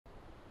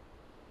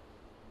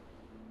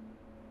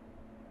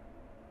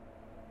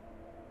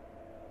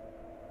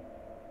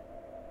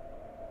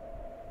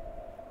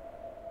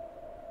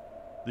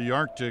The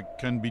Arctic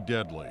can be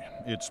deadly.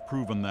 It's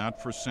proven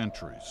that for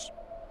centuries.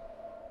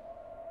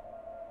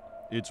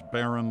 Its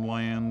barren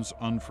lands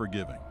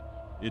unforgiving.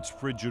 Its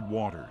frigid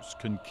waters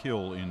can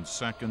kill in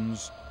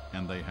seconds,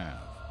 and they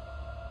have.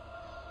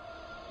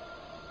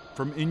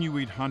 From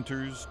Inuit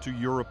hunters to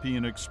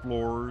European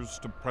explorers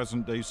to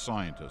present-day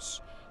scientists,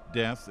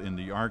 death in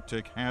the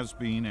Arctic has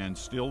been and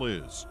still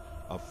is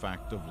a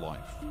fact of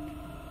life.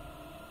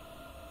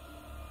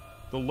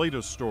 The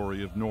latest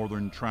story of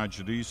northern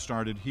tragedy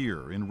started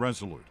here in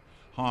Resolute,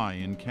 high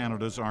in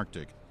Canada's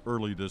Arctic,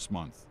 early this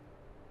month.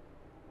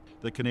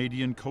 The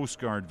Canadian Coast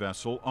Guard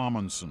vessel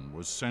Amundsen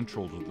was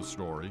central to the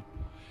story.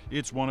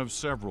 It's one of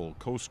several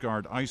Coast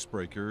Guard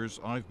icebreakers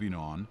I've been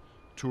on,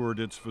 toured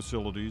its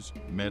facilities,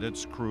 met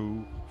its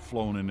crew,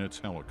 flown in its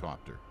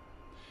helicopter.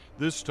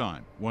 This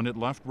time, when it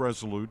left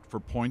Resolute for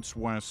points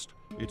west,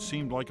 it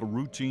seemed like a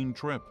routine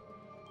trip.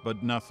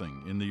 But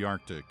nothing in the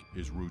Arctic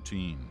is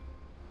routine.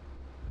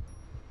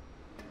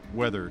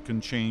 Weather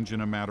can change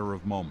in a matter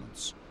of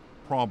moments.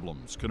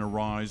 Problems can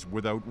arise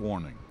without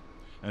warning.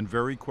 And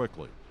very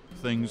quickly,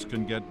 things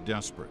can get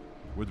desperate,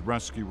 with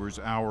rescuers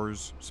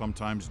hours,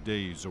 sometimes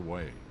days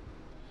away.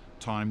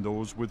 Time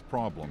those with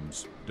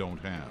problems don't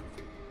have.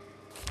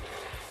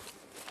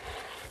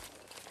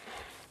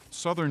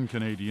 Southern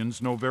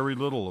Canadians know very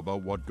little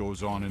about what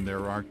goes on in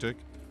their Arctic.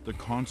 The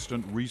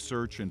constant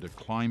research into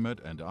climate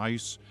and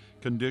ice,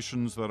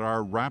 conditions that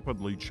are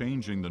rapidly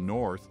changing the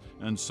north,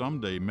 and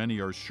someday many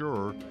are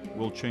sure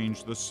will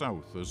change the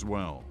south as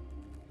well.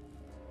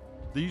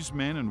 These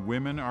men and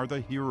women are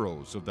the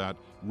heroes of that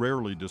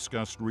rarely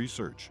discussed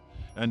research,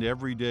 and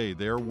every day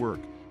their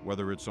work,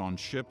 whether it's on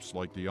ships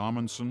like the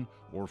Amundsen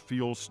or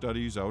field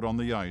studies out on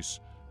the ice,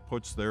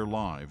 puts their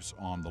lives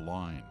on the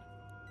line.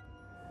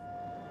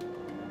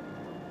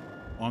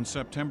 On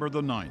September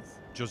the 9th,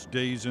 just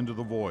days into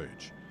the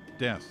voyage,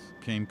 death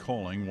came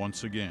calling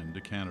once again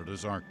to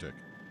Canada's Arctic.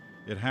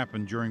 It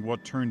happened during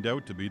what turned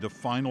out to be the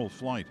final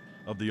flight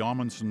of the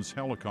Amundsen's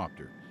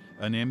helicopter,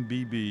 an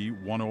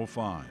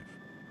MBB-105.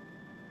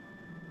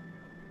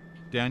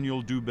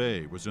 Daniel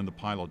Dubé was in the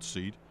pilot's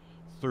seat,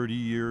 30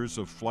 years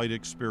of flight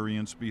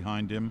experience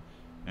behind him,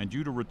 and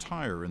due to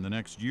retire in the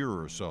next year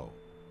or so.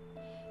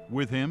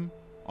 With him,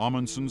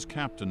 Amundsen's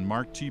captain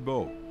Mark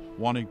Thibault,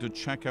 wanting to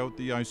check out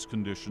the ice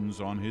conditions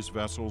on his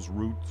vessel's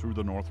route through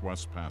the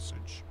Northwest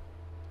Passage.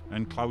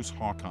 And Klaus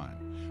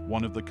Hockheim,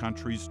 one of the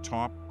country's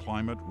top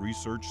climate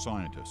research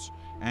scientists,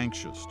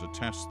 anxious to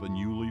test the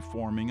newly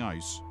forming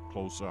ice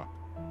close up.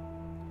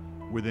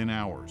 Within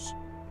hours,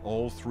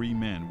 all three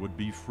men would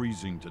be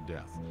freezing to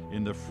death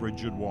in the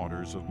frigid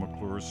waters of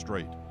McClure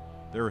Strait,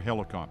 their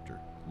helicopter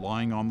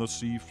lying on the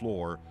sea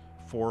floor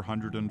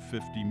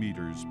 450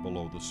 meters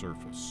below the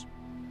surface.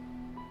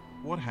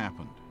 What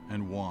happened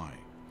and why?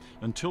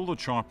 Until the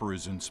chopper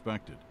is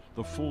inspected,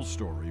 the full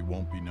story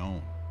won't be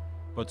known.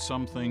 But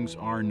some things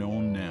are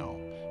known now,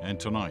 and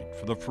tonight,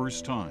 for the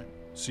first time,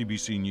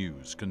 CBC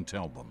News can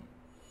tell them.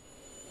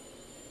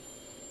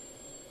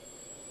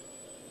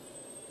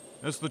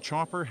 As the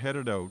chopper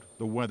headed out,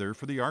 the weather,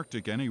 for the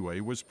Arctic anyway,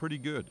 was pretty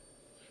good.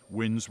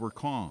 Winds were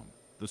calm.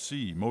 The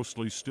sea,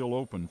 mostly still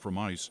open from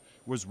ice,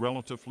 was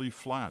relatively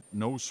flat,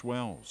 no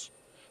swells.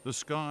 The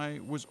sky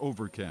was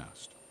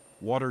overcast.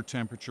 Water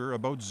temperature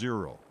about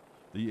 0.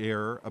 The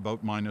air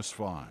about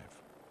 -5.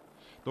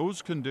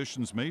 Those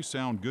conditions may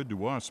sound good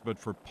to us, but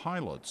for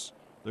pilots,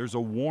 there's a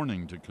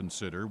warning to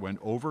consider when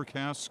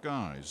overcast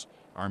skies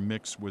are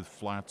mixed with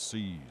flat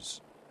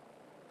seas.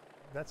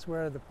 That's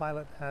where the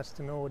pilot has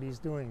to know what he's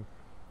doing.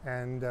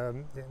 And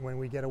when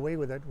we get away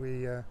with it,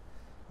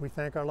 we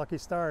thank our lucky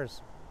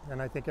stars.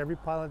 And I think every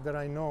pilot that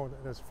I know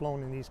that has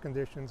flown in these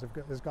conditions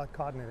has got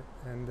caught in it.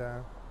 And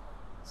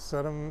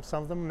some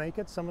of them make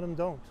it, some of them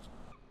don't.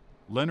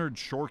 Leonard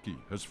Shorkey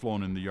has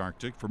flown in the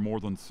Arctic for more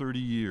than 30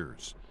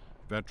 years.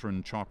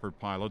 Veteran chopper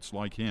pilots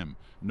like him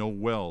know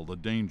well the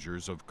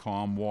dangers of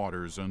calm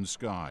waters and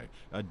sky,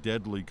 a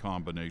deadly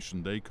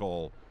combination they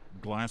call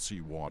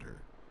glassy water.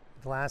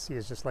 Glassy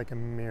is just like a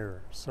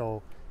mirror,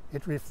 so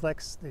it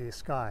reflects the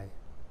sky.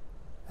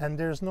 And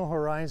there's no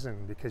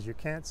horizon because you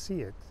can't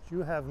see it.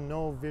 You have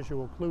no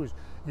visual clues.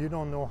 You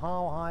don't know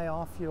how high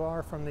off you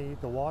are from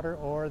the water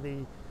or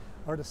the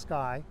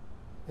sky,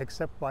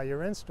 except by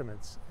your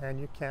instruments. And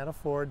you can't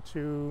afford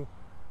to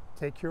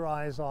take your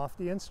eyes off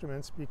the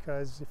instruments,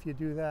 because if you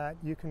do that,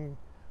 you can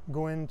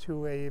go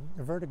into a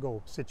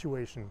vertigo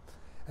situation.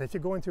 And if you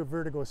go into a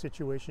vertigo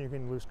situation, you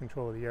can lose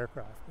control of the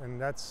aircraft. And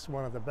that's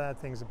one of the bad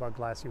things about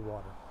glassy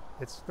water.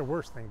 It's the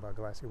worst thing about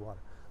glassy water.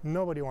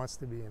 Nobody wants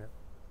to be in it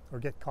or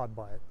get caught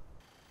by it.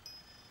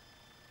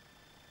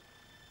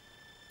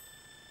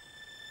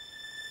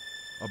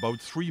 About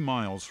 3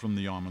 miles from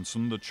the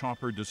Amundsen, the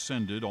chopper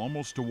descended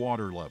almost to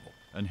water level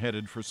and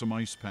headed for some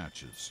ice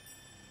patches.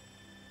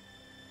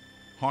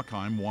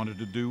 Hockheim wanted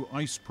to do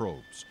ice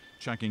probes,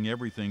 checking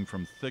everything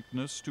from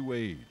thickness to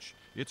age.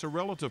 It's a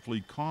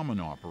relatively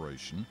common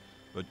operation,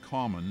 but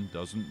common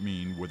doesn't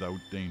mean without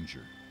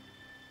danger.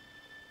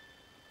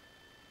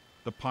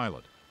 The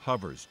pilot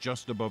hovers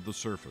just above the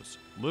surface,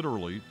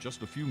 literally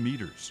just a few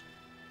meters.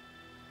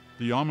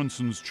 The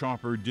Amundson's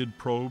chopper did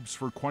probes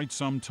for quite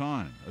some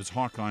time as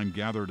Hochheim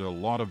gathered a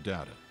lot of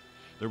data.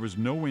 There was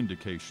no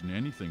indication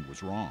anything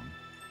was wrong.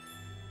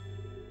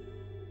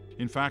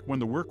 In fact, when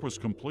the work was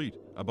complete,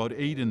 about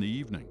 8 in the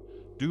evening,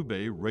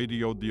 Dubé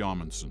radioed the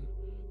Amundsen.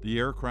 The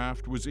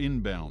aircraft was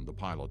inbound, the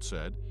pilot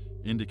said,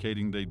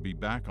 indicating they'd be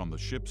back on the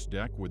ship's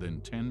deck within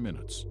 10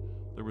 minutes.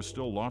 There was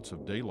still lots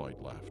of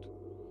daylight left.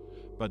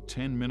 But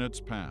 10 minutes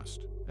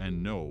passed,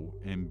 and no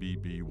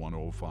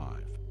MBB-105.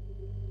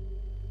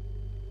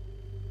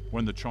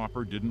 When the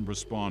chopper didn't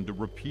respond to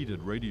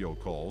repeated radio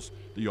calls,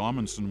 the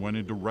Amundsen went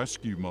into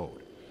rescue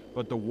mode.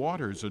 But the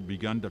waters had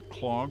begun to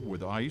clog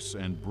with ice,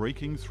 and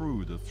breaking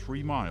through the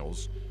 3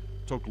 miles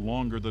took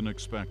longer than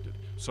expected,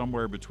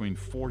 somewhere between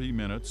 40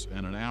 minutes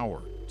and an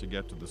hour to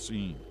get to the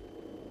scene.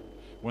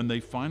 When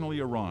they finally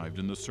arrived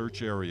in the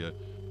search area,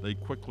 they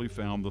quickly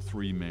found the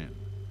 3 men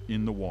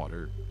in the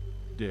water,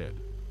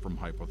 dead from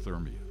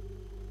hypothermia.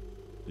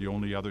 The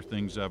only other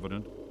things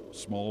evident,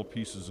 small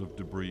pieces of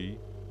debris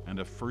and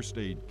a first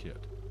aid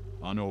kit,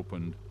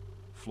 unopened,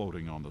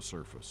 floating on the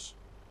surface.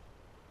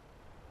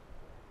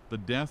 The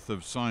death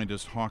of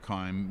scientist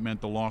Hochheim meant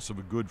the loss of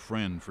a good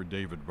friend for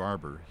David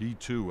Barber, he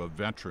too a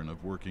veteran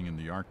of working in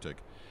the Arctic.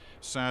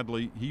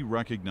 Sadly, he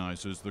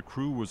recognizes the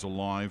crew was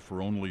alive for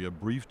only a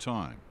brief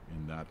time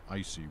in that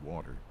icy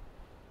water.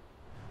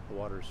 The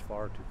water is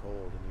far too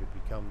cold, and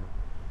you'd become,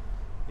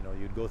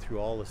 you'd go through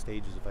all the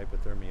stages of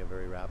hypothermia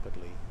very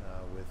rapidly,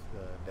 with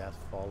death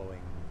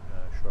following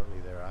shortly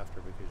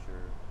thereafter because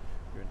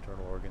your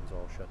internal organs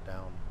all shut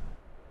down.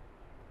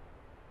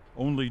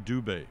 Only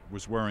Dubé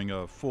was wearing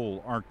a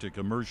full Arctic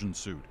immersion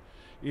suit.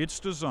 It's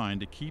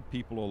designed to keep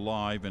people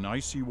alive in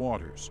icy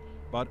waters,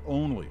 but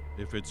only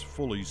if it's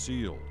fully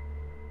sealed.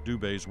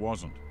 Dubé's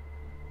wasn't.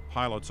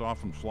 Pilots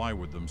often fly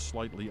with them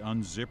slightly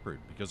unzippered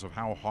because of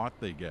how hot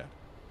they get,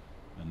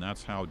 and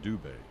that's how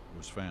Dubé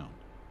was found.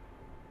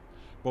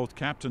 Both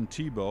Captain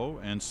Thibault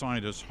and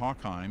scientist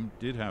Hochheim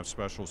did have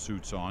special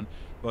suits on,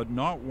 but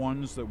not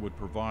ones that would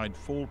provide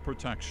full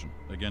protection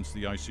against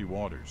the icy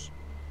waters.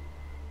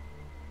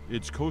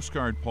 It's Coast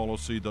Guard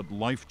policy that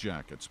life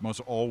jackets must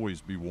always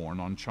be worn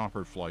on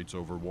chopper flights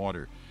over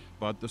water,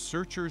 but the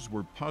searchers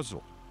were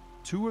puzzled.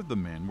 2 of the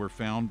men were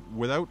found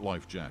without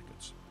life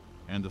jackets,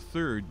 and the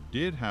third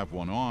did have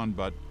one on,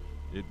 but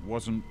it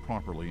wasn't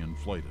properly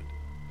inflated.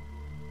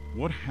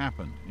 What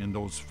happened in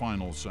those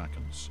final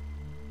seconds?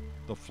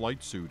 The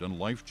flight suit and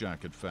life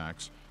jacket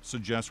facts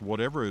suggest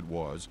whatever it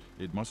was,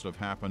 it must have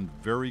happened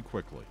very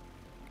quickly.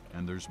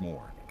 And there's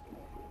more.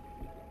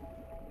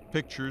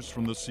 Pictures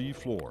from the sea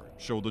floor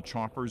show the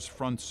chopper's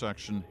front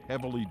section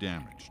heavily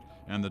damaged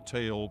and the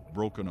tail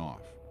broken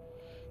off.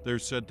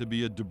 There's said to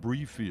be a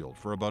debris field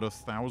for about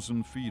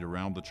 1,000 feet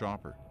around the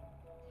chopper.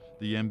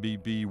 The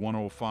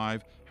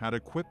MBB-105 had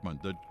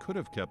equipment that could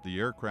have kept the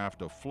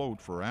aircraft afloat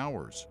for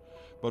hours.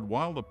 But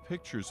while the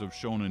pictures have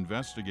shown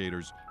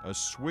investigators a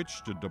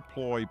switch to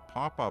deploy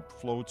pop-up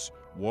floats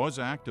was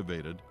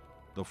activated,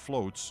 the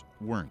floats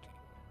weren't.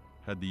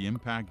 Had the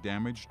impact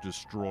damage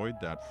destroyed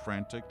that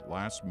frantic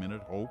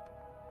last-minute hope?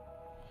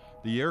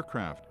 The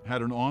aircraft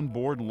had an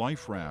onboard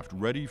life raft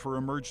ready for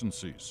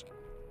emergencies.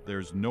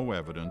 There's no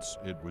evidence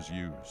it was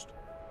used.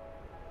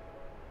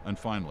 And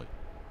finally,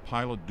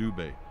 pilot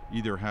Dubé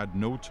either had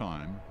no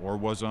time or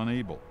was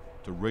unable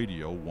to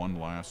radio one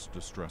last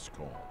distress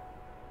call.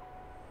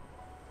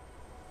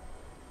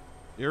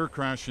 Air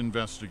crash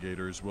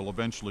investigators will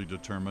eventually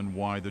determine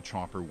why the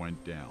chopper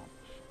went down,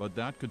 but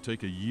that could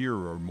take a year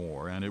or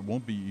more, and it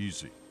won't be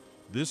easy.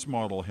 This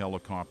model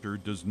helicopter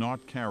does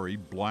not carry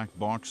black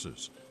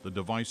boxes, the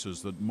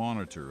devices that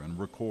monitor and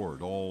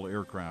record all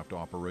aircraft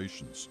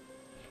operations.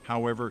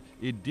 However,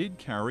 it did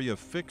carry a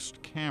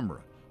fixed camera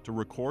to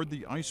record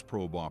the ice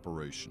probe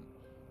operation.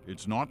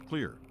 It's not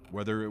clear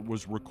whether it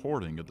was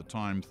recording at the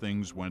time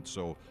things went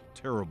so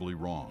terribly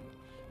wrong.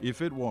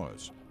 If it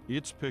was,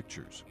 its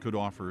pictures could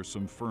offer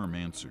some firm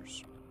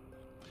answers.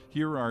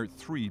 Here are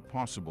 3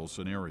 possible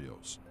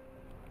scenarios.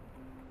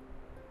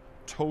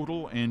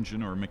 Total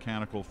engine or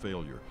mechanical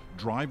failure,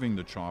 driving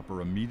the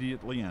chopper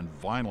immediately and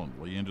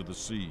violently into the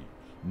sea.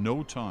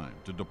 No time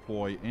to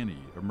deploy any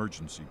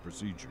emergency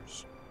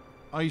procedures.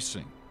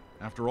 Icing,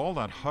 after all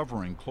that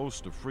hovering close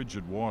to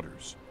frigid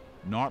waters.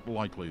 Not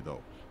likely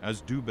though,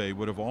 as Dubé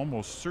would have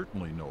almost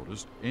certainly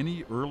noticed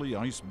any early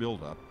ice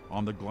buildup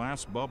on the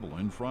glass bubble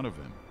in front of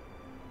him.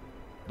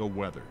 The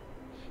weather,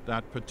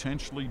 that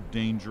potentially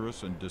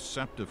dangerous and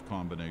deceptive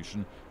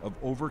combination of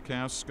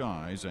overcast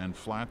skies and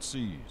flat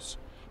seas,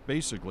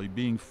 basically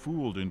being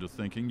fooled into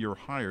thinking you're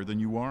higher than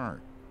you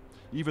are.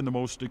 Even the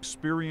most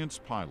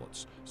experienced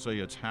pilots say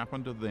it's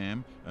happened to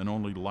them, and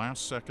only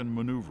last-second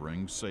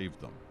maneuvering saved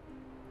them.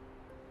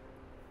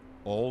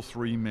 All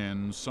 3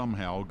 men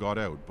somehow got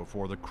out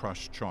before the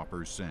crushed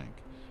chopper sank,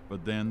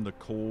 but then the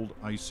cold,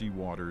 icy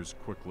waters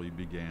quickly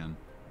began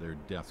their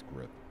death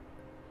grip.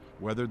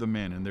 Whether the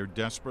men in their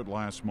desperate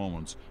last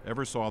moments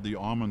ever saw the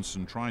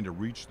Amundsen trying to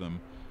reach them,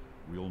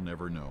 we'll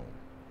never know.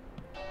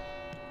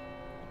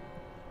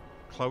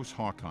 Klaus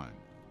Hochheim,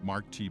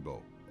 Mark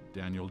Thibault,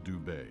 Daniel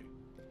Dubé.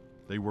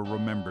 They were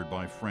remembered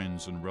by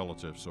friends and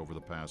relatives over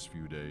the past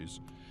few days.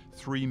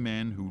 3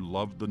 men who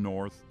loved the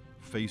North,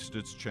 faced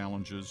its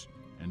challenges,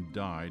 and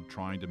died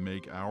trying to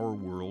make our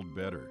world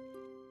better.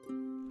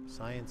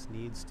 Science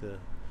needs to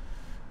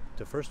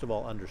first of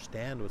all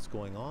understand what's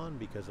going on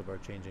because of our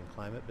changing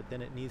climate, but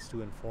then it needs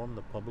to inform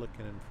the public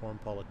and inform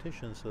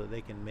politicians so that they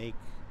can make,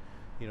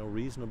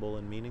 reasonable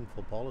and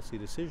meaningful policy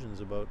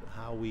decisions about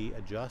how we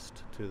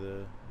adjust to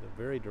the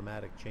very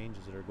dramatic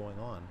changes that are going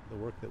on. The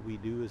work that we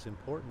do is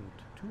important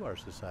to our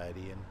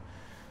society, and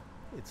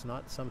it's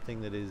not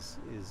something that is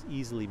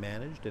easily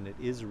managed, and it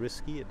is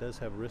risky. It does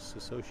have risks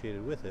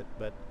associated with it,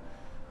 but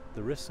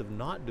the risks of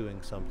not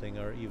doing something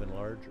are even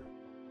larger.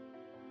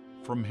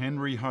 From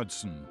Henry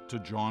Hudson to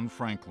John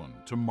Franklin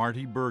to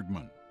Marty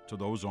Bergman to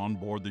those on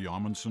board the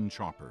Amundsen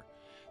chopper,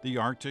 the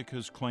Arctic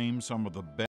has claimed some of the best